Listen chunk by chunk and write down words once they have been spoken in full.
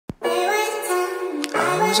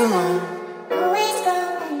was alone.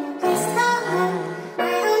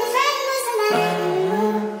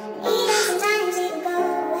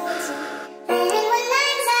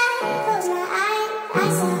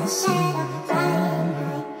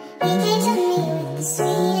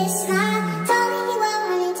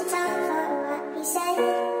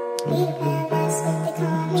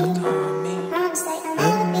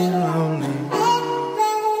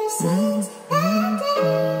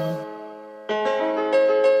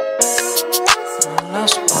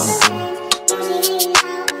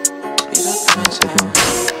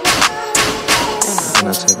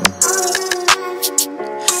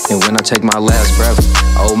 And when I take my last breath,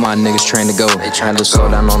 all my niggas trained to go. They trying to slow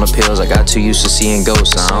down on the pills, I got too used to seeing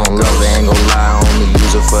ghosts. I don't love it, ain't gon' lie, I only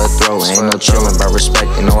use it for a throw. Ain't no chillin' by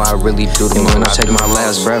respect, you know I really do the most. And when I take my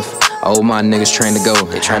last breath, all my niggas trained to go.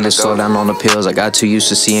 They trying to slow down on the pills, I got too used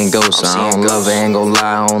to seeing ghosts. I don't love it, ain't gon'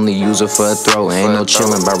 lie, I only use it for a throw. Ain't no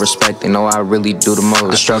chillin' by respect, you know I really do the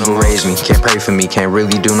most. The struggle raised me, can't pray for me, can't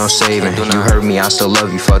really do no saving. You hurt me, I still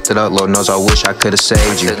love you, fucked it up, Lord knows I wish I could've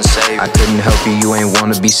saved you. I couldn't help you, you ain't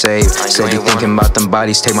wanna be saved. Said you thinking about them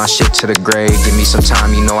bodies, take my shit to the grave. Give me some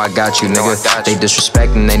time, you know I got you, nigga. They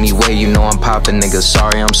disrespecting anyway, you know I'm popping, nigga.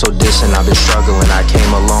 Sorry, I'm so distant, I've been struggling, I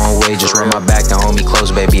came a long way. Just run my back and hold me close,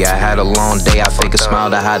 baby. I had a long day, I fake a smile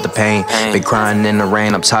to hide the pain. Been crying in the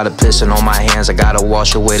rain, I'm tired of pissing on my hands. I gotta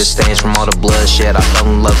wash away the stains from all the bloodshed. I fell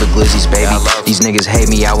in love with glizzies, baby. These niggas hate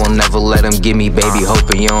me, I will never let them get me, baby.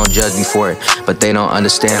 Hoping you don't judge me for it, but they don't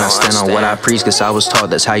understand. I stand on what I preach, cause I was taught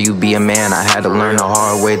that's how you be a man. I had to learn the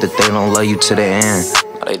hard way that they don't love you to the end.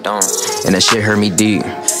 They don't. And that shit hurt me deep.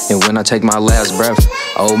 And when I take my last breath,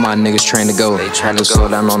 all my niggas trained to go. They trying to slow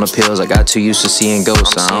down on the pills, I got too used to seeing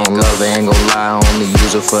ghosts. I don't love it, ain't gon' lie, I only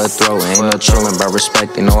use it for a throw. Ain't no chillin' by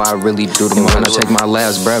respect, you know I really do the most. And when I take my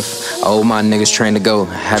last breath, all my niggas trained to go.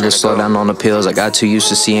 Had to slow down on the pills, I got too used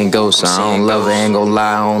to seeing ghosts. I don't love it, ain't gon'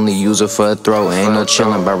 lie, I only use it for a throw. Ain't no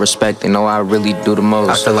chillin' by respect, you know I really do the most.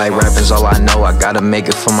 I feel like rapping's all I know, I gotta make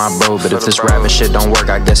it for my bro. But if this rapping shit don't work,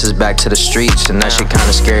 I guess it's back to the streets. And that shit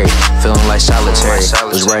kinda scary, feeling like solitary.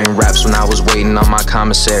 Was writing raps when I was waiting on my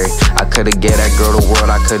commissary. I could've gave that girl the world,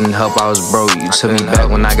 I couldn't help, I was broke. You took me back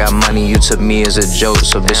when I got money, you took me as a joke.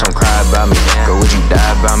 So bitch don't cry about me, girl would you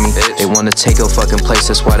die about me? They wanna take your fucking place,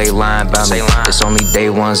 that's why they lying about me. It's only day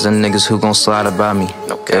ones, them niggas who gon' slide about me.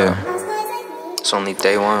 Yeah. It's only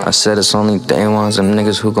day one. I said it's only day ones, them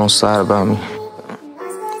niggas who gon' slide about me.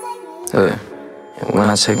 Yeah. And when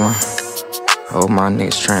I take all my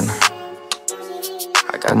niggas tryna,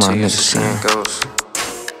 I got too used to seeing ghosts.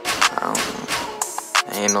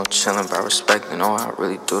 Ain't no chillin' by respect, you know I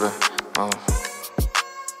really do the most.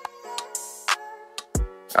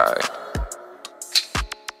 Alright.